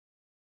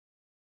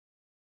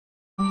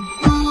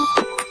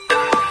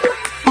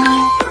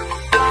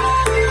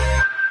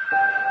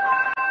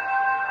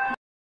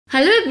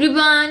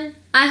everyone,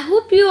 I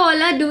hope you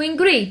all are doing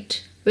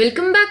great.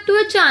 Welcome back to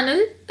our channel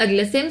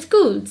AglaSem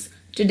Schools.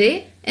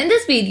 Today in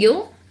this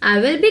video, I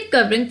will be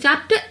covering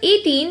chapter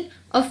 18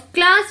 of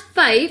class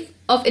 5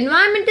 of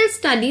environmental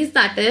studies,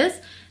 that is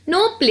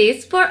No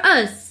Place for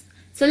Us.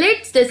 So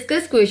let's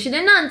discuss question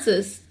and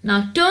answers.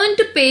 Now turn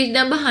to page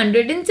number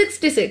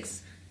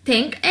 166.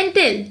 Think and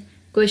tell.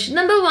 Question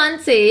number 1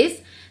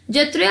 says,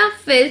 Jatria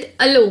felt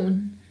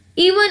alone,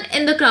 even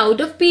in the crowd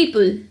of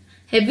people.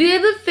 Have you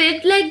ever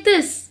felt like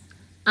this?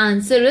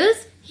 Answer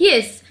is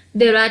yes.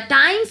 There are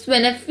times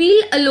when I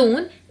feel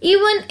alone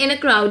even in a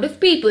crowd of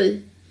people.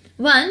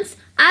 Once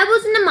I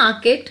was in a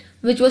market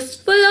which was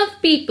full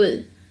of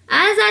people.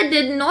 As I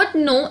did not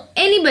know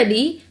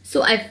anybody,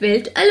 so I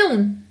felt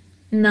alone.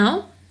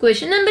 Now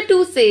question number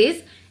 2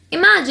 says,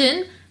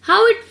 imagine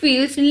how it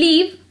feels to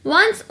leave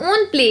one's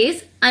own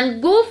place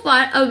and go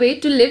far away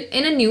to live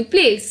in a new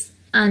place.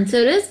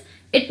 Answer is,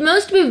 it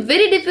must be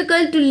very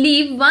difficult to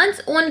leave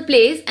one's own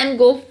place and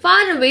go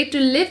far away to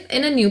live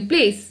in a new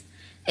place.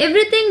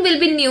 Everything will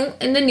be new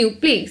in the new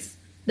place.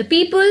 The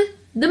people,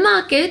 the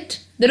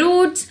market, the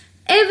roads,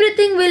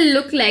 everything will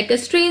look like a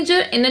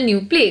stranger in a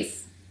new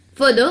place.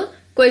 Further,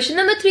 question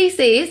number 3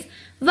 says,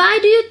 why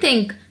do you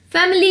think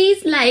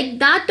families like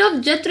that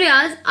of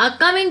Jatrias are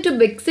coming to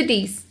big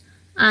cities?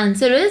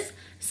 Answer is,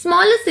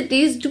 smaller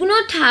cities do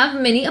not have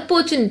many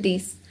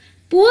opportunities.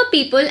 Poor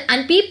people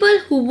and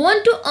people who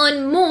want to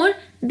earn more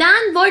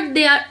than what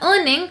they are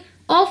earning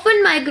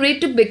often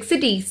migrate to big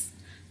cities.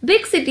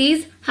 Big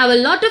cities have a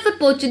lot of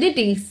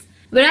opportunities.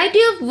 Variety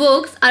of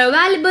works are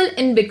available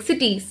in big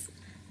cities.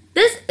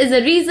 This is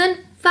the reason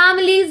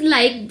families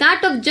like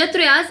that of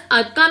Jatrias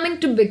are coming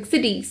to big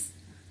cities.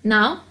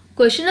 Now,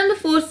 question number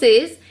 4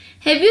 says,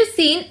 have you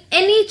seen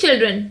any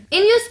children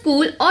in your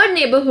school or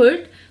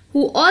neighborhood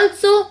who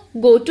also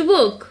go to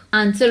work?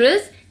 Answer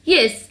is,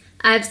 yes.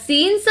 I have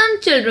seen some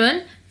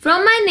children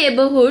from my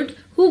neighborhood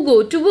who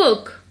go to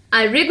work.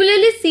 I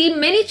regularly see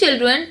many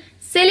children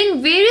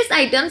selling various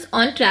items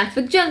on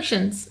traffic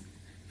junctions.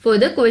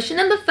 Further, question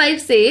number 5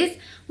 says,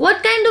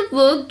 what kind of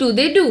work do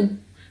they do?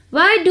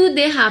 Why do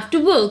they have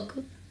to work?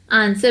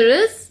 Answer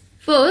is,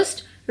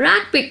 first,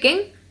 rack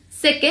picking,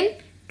 second,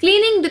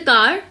 cleaning the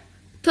car,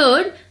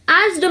 third,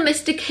 as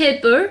domestic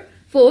helper,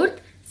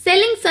 fourth,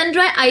 selling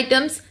sundry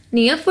items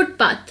near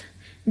footpath.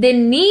 They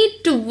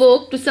need to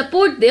work to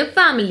support their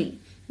family.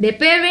 Their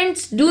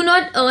parents do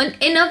not earn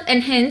enough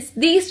and hence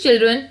these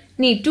children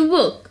need to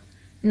work.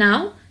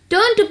 Now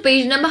turn to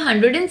page number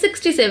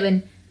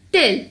 167.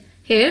 Tell.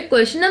 Here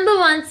question number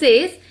 1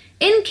 says,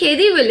 in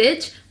Khedi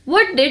village,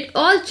 what did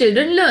all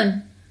children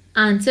learn?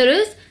 Answer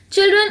is,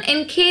 children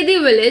in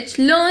Khedi village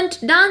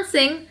learnt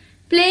dancing,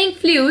 playing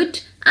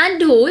flute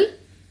and dhol,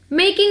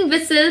 making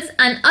whistles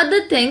and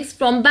other things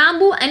from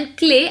bamboo and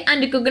clay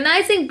and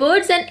recognizing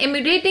birds and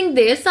imitating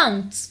their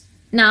sounds.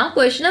 Now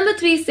question number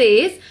 3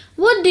 says,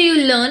 what do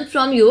you learn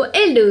from your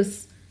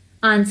elders?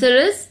 Answer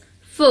is,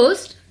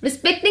 first,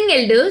 respecting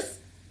elders,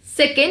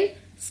 second,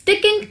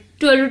 sticking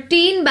to a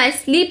routine by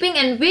sleeping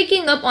and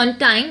waking up on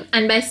time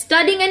and by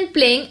studying and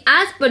playing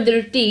as per the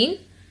routine,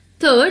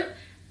 third,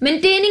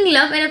 maintaining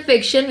love and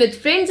affection with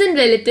friends and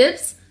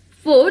relatives,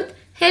 fourth,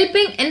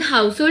 helping in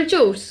household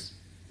chores.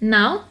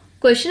 Now,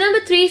 question number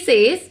 3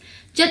 says,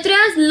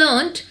 Jatrias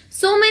learnt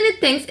so many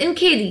things in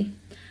Khedi.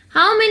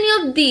 How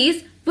many of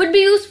these would be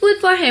useful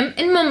for him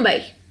in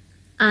Mumbai?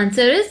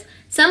 Answer is,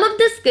 some of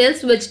the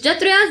skills which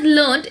Jatrias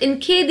learnt in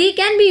Khedi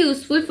can be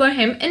useful for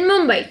him in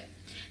Mumbai.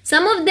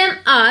 Some of them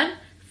are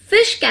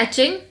fish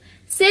catching,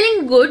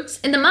 selling goods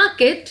in the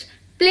market,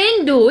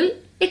 playing dhol,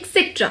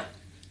 etc.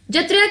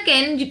 Jatria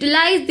can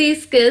utilize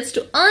these skills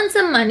to earn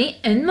some money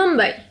in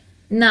Mumbai.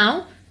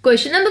 Now,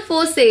 question number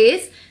 4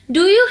 says,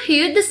 do you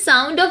hear the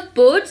sound of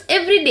birds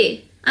every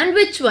day? And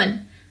which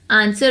one?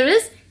 Answer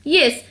is,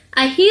 yes,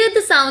 I hear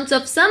the sounds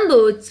of some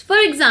birds. For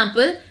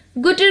example,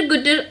 gutter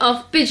gutter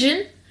of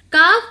pigeon,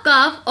 caw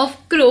caw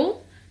of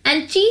crow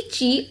and chee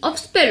chee of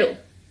sparrow.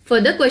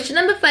 Further, question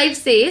number 5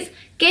 says,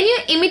 can you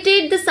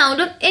imitate the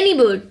sound of any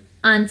bird?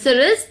 Answer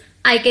is,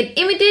 I can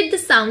imitate the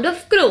sound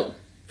of crow.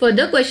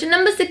 Further, question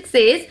number 6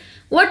 says,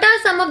 what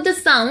are some of the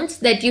sounds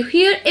that you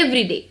hear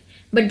every day,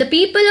 but the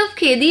people of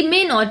Khedi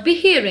may not be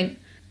hearing?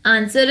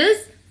 Answer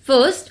is,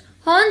 first,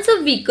 horns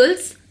of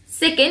vehicles,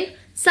 second,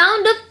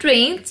 sound of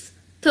trains,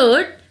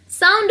 third,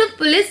 sound of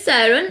police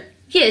siren.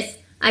 Yes,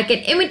 I can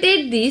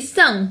imitate these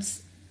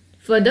sounds.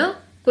 Further,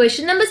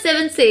 question number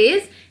 7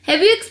 says,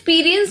 have you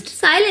experienced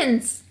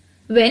silence?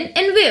 When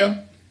and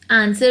where?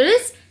 Answer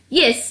is,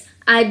 yes,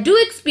 I do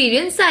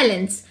experience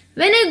silence.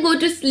 When I go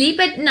to sleep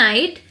at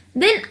night,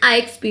 then I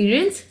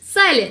experience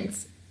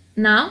silence.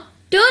 Now,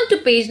 turn to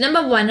page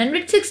number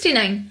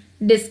 169.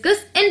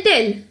 Discuss and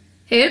tell.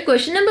 Here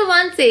question number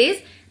 1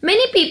 says,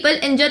 many people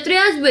in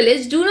Jatria's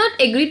village do not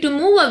agree to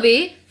move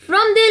away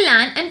from their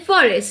land and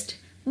forest.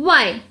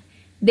 Why?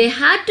 They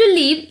had to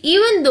leave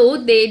even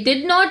though they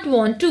did not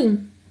want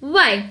to.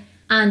 Why?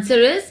 Answer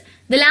is,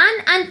 the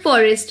land and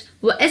forest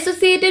were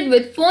associated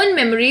with fond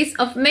memories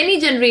of many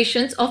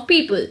generations of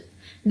people.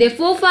 Their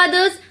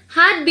forefathers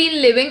had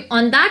been living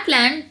on that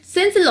land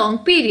since a long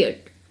period.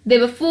 They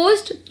were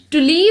forced to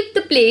leave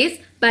the place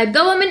by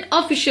government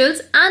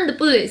officials and the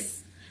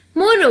police.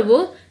 Moreover,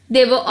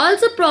 they were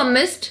also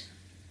promised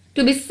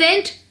to be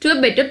sent to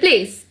a better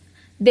place.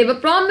 They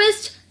were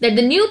promised that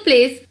the new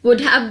place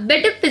would have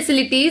better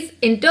facilities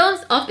in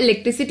terms of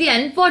electricity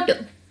and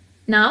water.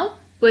 Now,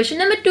 question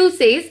number 2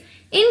 says,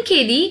 in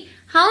Khedi,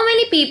 how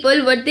many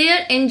people were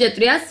there in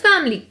Jatriya's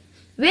family?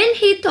 When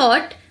he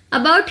thought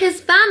about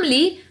his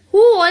family, who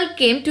all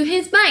came to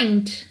his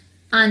mind?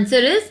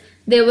 Answer is,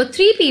 there were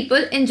 3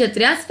 people in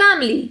Jatriya's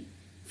family.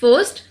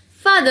 First,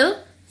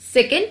 father,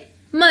 second,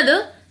 mother,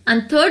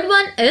 and third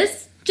one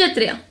is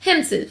Jatriya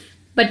himself.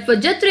 But for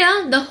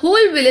Jatriya, the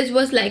whole village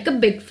was like a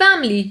big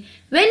family.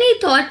 When he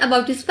thought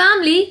about his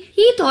family,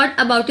 he thought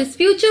about his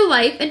future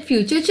wife and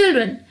future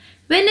children.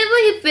 Whenever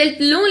he felt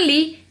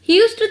lonely, he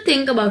used to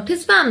think about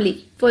his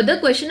family. Further,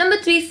 question number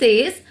 3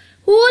 says,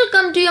 who all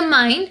come to your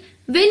mind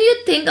when you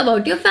think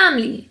about your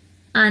family?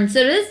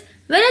 Answer is,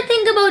 when I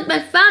think about my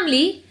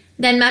family,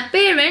 then my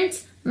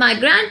parents, my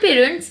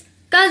grandparents,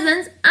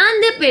 cousins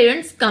and their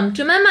parents come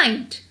to my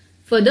mind.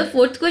 Further,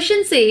 fourth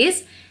question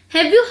says,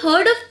 have you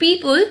heard of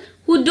people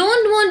who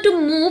don't want to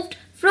move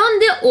from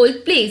their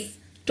old place?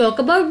 Talk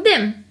about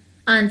them.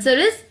 Answer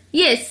is,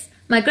 yes,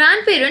 my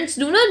grandparents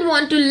do not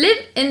want to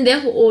live in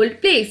their old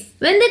place.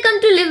 When they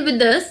come to live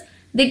with us,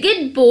 they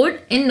get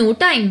bored in no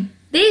time.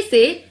 They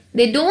say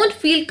they don't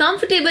feel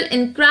comfortable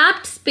in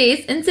cramped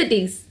space in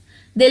cities.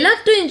 They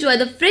love to enjoy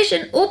the fresh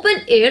and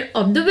open air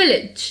of the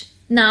village.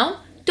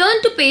 Now,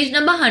 turn to page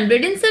number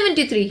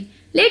 173.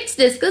 Let's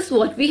discuss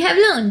what we have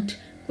learnt.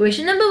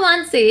 Question number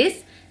 1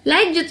 says,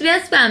 like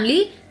Jatriya's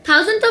family,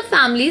 thousands of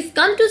families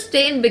come to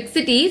stay in big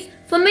cities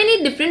for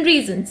many different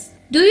reasons.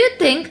 Do you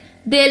think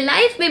their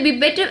life may be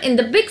better in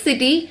the big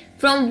city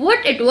from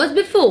what it was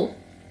before?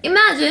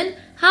 Imagine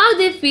how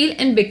they feel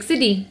in big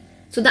city.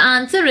 So the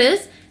answer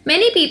is,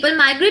 many people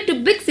migrate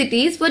to big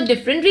cities for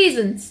different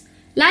reasons.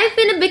 Life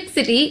in a big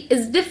city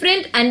is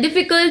different and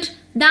difficult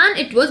than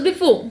it was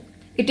before.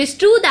 It is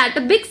true that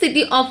a big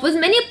city offers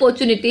many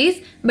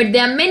opportunities, but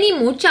there are many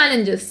more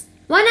challenges.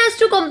 One has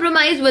to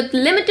compromise with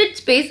limited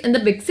space in the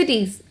big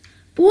cities.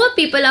 Poor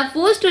people are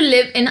forced to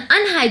live in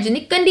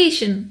unhygienic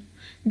condition.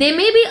 They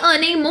may be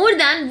earning more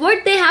than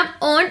what they have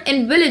earned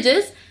in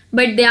villages,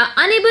 but they are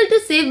unable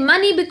to save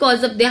money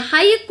because of their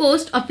higher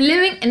cost of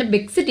living in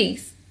big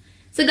cities.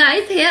 So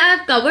guys, here I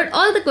have covered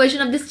all the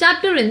questions of this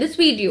chapter in this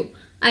video.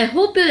 I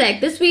hope you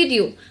like this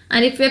video,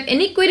 and if you have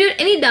any query or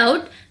any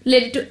doubt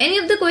related to any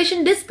of the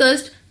questions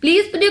discussed,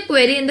 please put your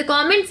query in the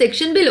comment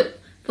section below.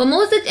 For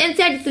more such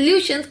NCERT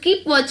solutions,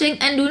 keep watching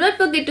and do not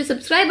forget to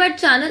subscribe our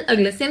channel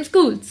AglaSem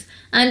Schools.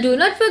 And do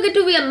not forget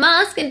to wear a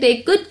mask and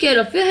take good care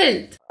of your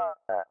health.